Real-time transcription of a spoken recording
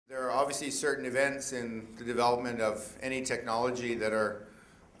obviously certain events in the development of any technology that are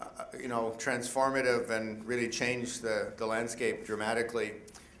transformative and really change the landscape dramatically.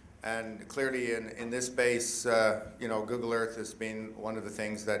 And clearly in this space, Google Earth has been one of the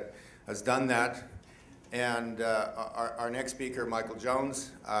things that has done that. And our next speaker, Michael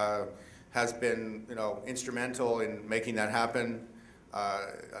Jones, has been instrumental in making that happen.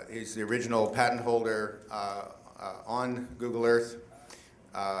 He's the original patent holder on Google Earth.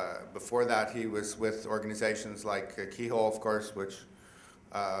 Before that, he was with organizations like Keyhole, of course,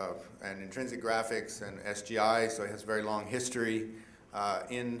 and Intrinsic Graphics and SGI, so he has a very long history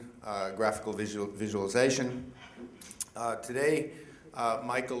in graphical visualization. Today,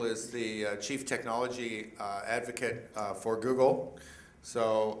 Michael is the Chief Technology Advocate for Google.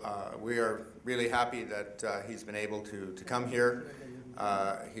 So we are really happy that he's been able to come here.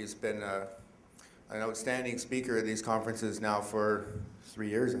 He's been an outstanding speaker at these conferences now for 3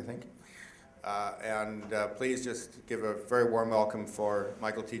 years, I think. Please just give a very warm welcome for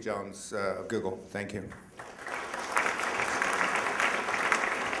Michael T. Jones of Google. Thank you.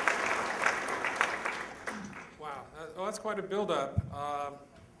 Wow, well, that's quite a build-up. Wow,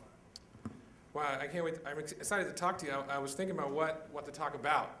 I can't wait. I'm excited to talk to you. I was thinking about what to talk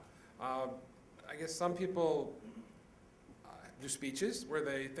about. I guess some people do speeches where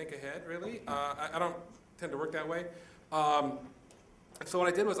they think ahead, really. I don't tend to work that way. So what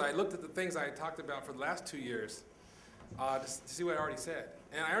I did was I looked at the things I had talked about for the last 2 years to see what I already said.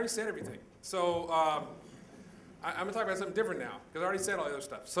 And I already said everything. So I'm going to talk about something different now, because I already said all the other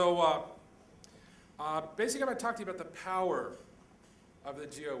stuff. So basically I'm going to talk to you about the power of the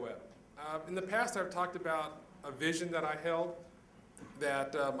GeoWeb. In the past I've talked about a vision that I held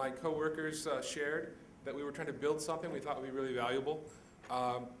that my coworkers shared, that we were trying to build something we thought would be really valuable.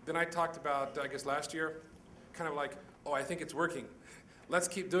 Then I talked about, I guess last year, kind of like, oh, I think it's working. Let's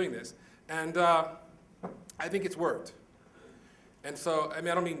keep doing this. And I think it's worked. And so, I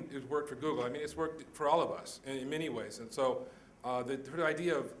mean, I don't mean it's worked for Google. I mean, it's worked for all of us in many ways. And so the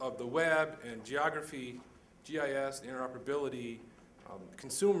idea of the web and geography, GIS, interoperability,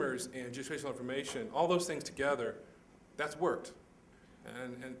 consumers and geospatial information, all those things together, that's worked.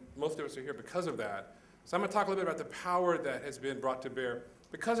 And most of us are here because of that. So I'm going to talk a little bit about the power that has been brought to bear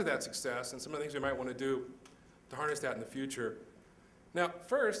because of that success and some of the things we might want to do to harness that in the future. Now,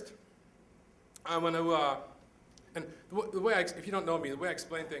 first, I want to, and the way if you don't know me, the way I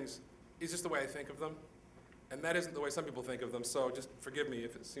explain things is just the way I think of them. And that isn't the way some people think of them, so just forgive me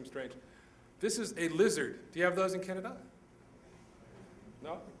if it seems strange. This is a lizard. Do you have those in Canada?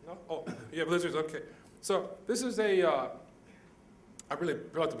 No? No? Oh, you have lizards? Okay. So this is a really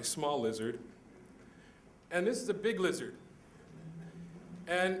relatively small lizard. And this is a big lizard.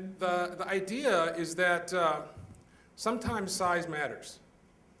 And the idea is that sometimes size matters.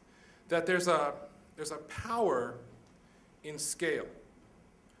 That there's a power in scale.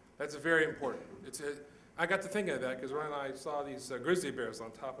 That's very important. I got to thinking of that because when I saw these grizzly bears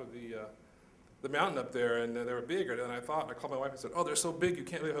on top of the mountain up there, and they were bigger than I thought. I called my wife and said, "Oh, they're so big, you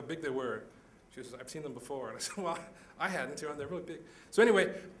can't believe how big they were." She says, "I've seen them before." And I said, "Well, I hadn't too, and they're really big." So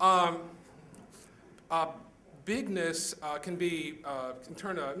anyway, bigness can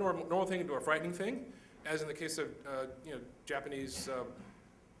turn a normal thing into a frightening thing, as in the case of Japanese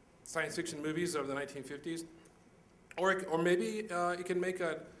science fiction movies of the 1950s, or maybe it can make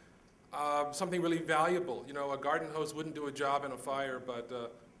something really valuable. You know, a garden hose wouldn't do a job in a fire, but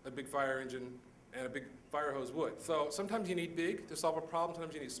a big fire engine and a big fire hose would. So sometimes you need big to solve a problem.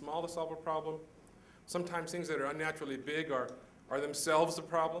 Sometimes you need small to solve a problem. Sometimes things that are unnaturally big are themselves a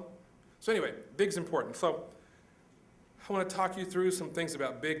problem. So anyway, big's important. So I want to talk you through some things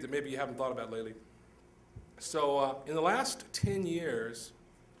about big that maybe you haven't thought about lately. So in the last 10 years,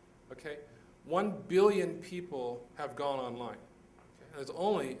 okay, 1 billion people have gone online. Okay? There's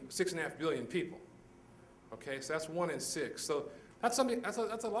only 6.5 billion people. Okay, so that's 1 in 6. So that's something. That's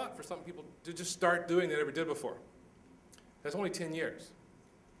a lot for some people to just start doing that they never did before. That's only 10 years.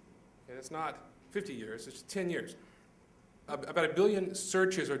 Okay, that's not 50 years. It's 10 years. About 1 billion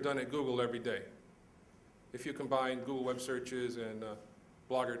searches are done at Google every day. If you combine Google web searches and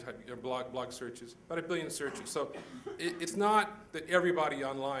blog searches, about 1 billion searches. So it's not that everybody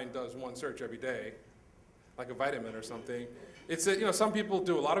online does one search every day, like a vitamin or something. It's that, some people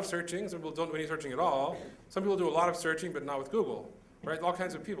do a lot of searching, some people don't do any searching at all. Some people do a lot of searching, but not with Google, right? All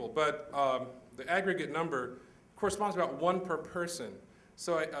kinds of people. But the aggregate number corresponds to about 1 per person.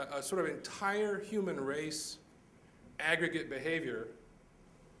 So a sort of entire human race aggregate behavior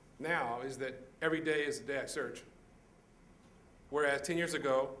now is that every day is the day I search. Whereas 10 years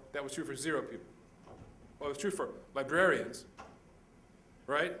ago, that was true for 0 people. Well, it was true for librarians.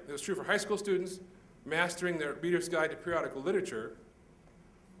 right? It was true for high school students mastering their Reader's Guide to Periodical Literature.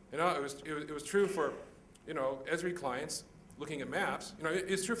 You know, it was true for, you know, Esri clients looking at maps. You know,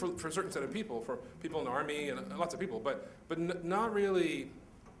 it's true for a certain set of people, for people in the Army and lots of people, but not really,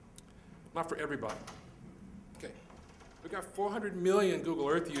 not for everybody. Okay, we've got 400 million Google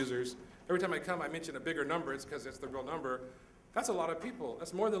Earth users. Every time I come, I mention a bigger number. It's because it's the real number. That's a lot of people.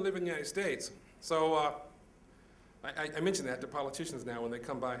 That's more than live in the United States. So I mention that to politicians now when they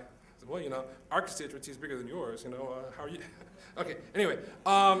come by. I say, well, you know, our constituency is bigger than yours. You know, how are you? Okay. Anyway,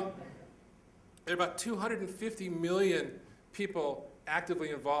 there are about 250 million people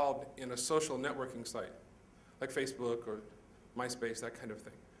actively involved in a social networking site, like Facebook or MySpace, that kind of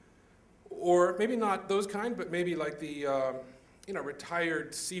thing. Or maybe not those kind, but maybe like the you know,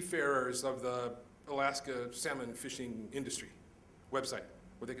 retired seafarers of the Alaska salmon fishing industry website,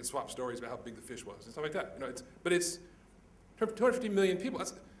 where they can swap stories about how big the fish was and stuff like that. You know, but it's 250 million people.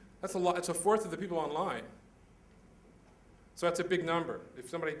 That's a lot. It's a fourth of the people online. So that's a big number. If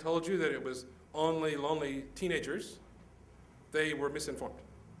somebody told you that it was only lonely teenagers, they were misinformed.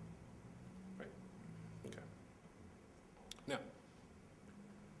 Right? Okay. Now,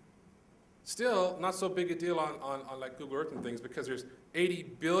 still not so big a deal on like Google Earth and things, because there's 80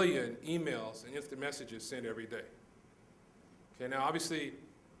 billion emails and instant messages sent every day. Okay, now obviously,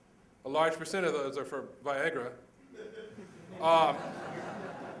 a large percent of those are for Viagra.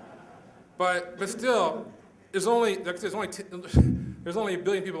 But still, there's only a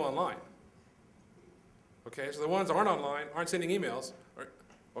billion people online. Okay, so the ones that aren't online aren't sending emails.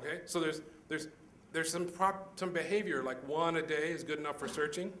 Okay, so there's some behavior, like 1 a day is good enough for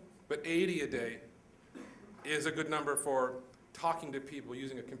searching, but 80 a day is a good number for talking to people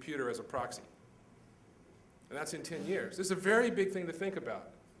using a computer as a proxy. And that's in 10 years. This is a very big thing to think about.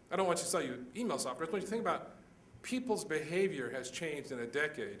 I don't want you to sell you email software. I want you to think about people's behavior has changed in a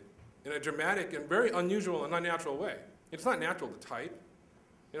decade in a dramatic and very unusual and unnatural way. It's not natural to type,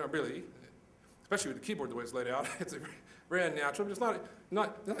 you know, really, especially with the keyboard the way it's laid out. It's very unnatural, but it's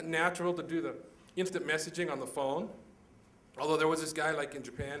not natural to do the instant messaging on the phone. Although there was this guy like in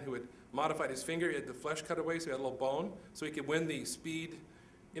Japan who had modified his finger. He had the flesh cut away, so he had a little bone, so he could win the speed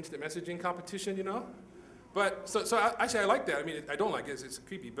instant messaging competition, you know? But, so actually I like that. I mean, I don't like it, it's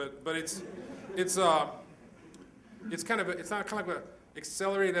creepy, but it's kind of like an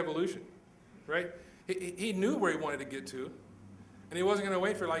accelerated evolution, right? He knew where he wanted to get to, and he wasn't going to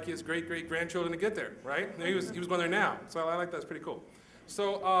wait for like his great-great-grandchildren to get there, right? He was going there now, so I like that. It's pretty cool.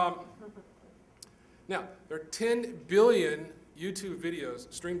 So now, there are 10 billion YouTube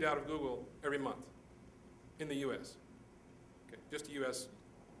videos streamed out of Google every month in the US, okay, just US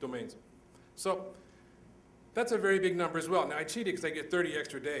domains. So that's a very big number as well. Now, I cheated because I get 30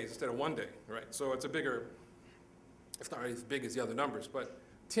 extra days instead of 1 day, right? So it's a bigger, it's not as big as the other numbers, but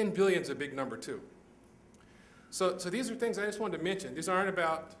 10 billion is a big number too. So these are things I just wanted to mention. These aren't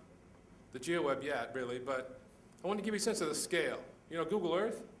about the GeoWeb yet, really, but I want to give you a sense of the scale. You know, Google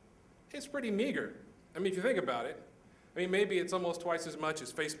Earth, it's pretty meager. I mean, if you think about it, I mean, maybe it's almost twice as much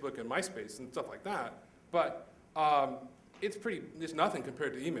as Facebook and MySpace and stuff like that, but it's nothing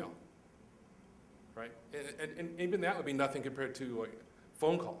compared to email, right? And even that would be nothing compared to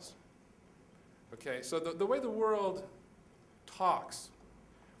phone calls. Okay, so the way the world talks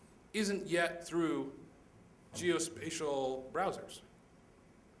isn't yet through geospatial browsers,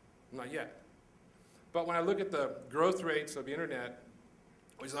 not yet. But when I look at the growth rates of the internet,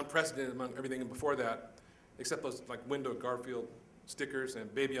 which is unprecedented among everything before that, except those like window Garfield stickers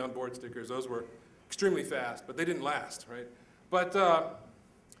and baby on board stickers, those were extremely fast, but they didn't last, right? But the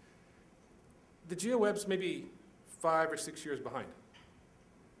GeoWeb's maybe 5 or 6 years behind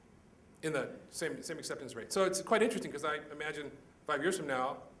in the same acceptance rate. So it's quite interesting because I imagine 5 years from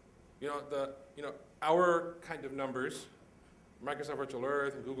now, our kind of numbers, Microsoft Virtual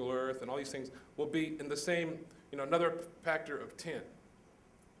Earth and Google Earth and all these things will be in the same, another factor of 10.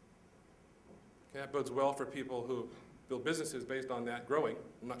 Okay, that bodes well for people who build businesses based on that growing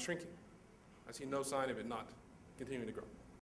and not shrinking. I see no sign of it not continuing to grow.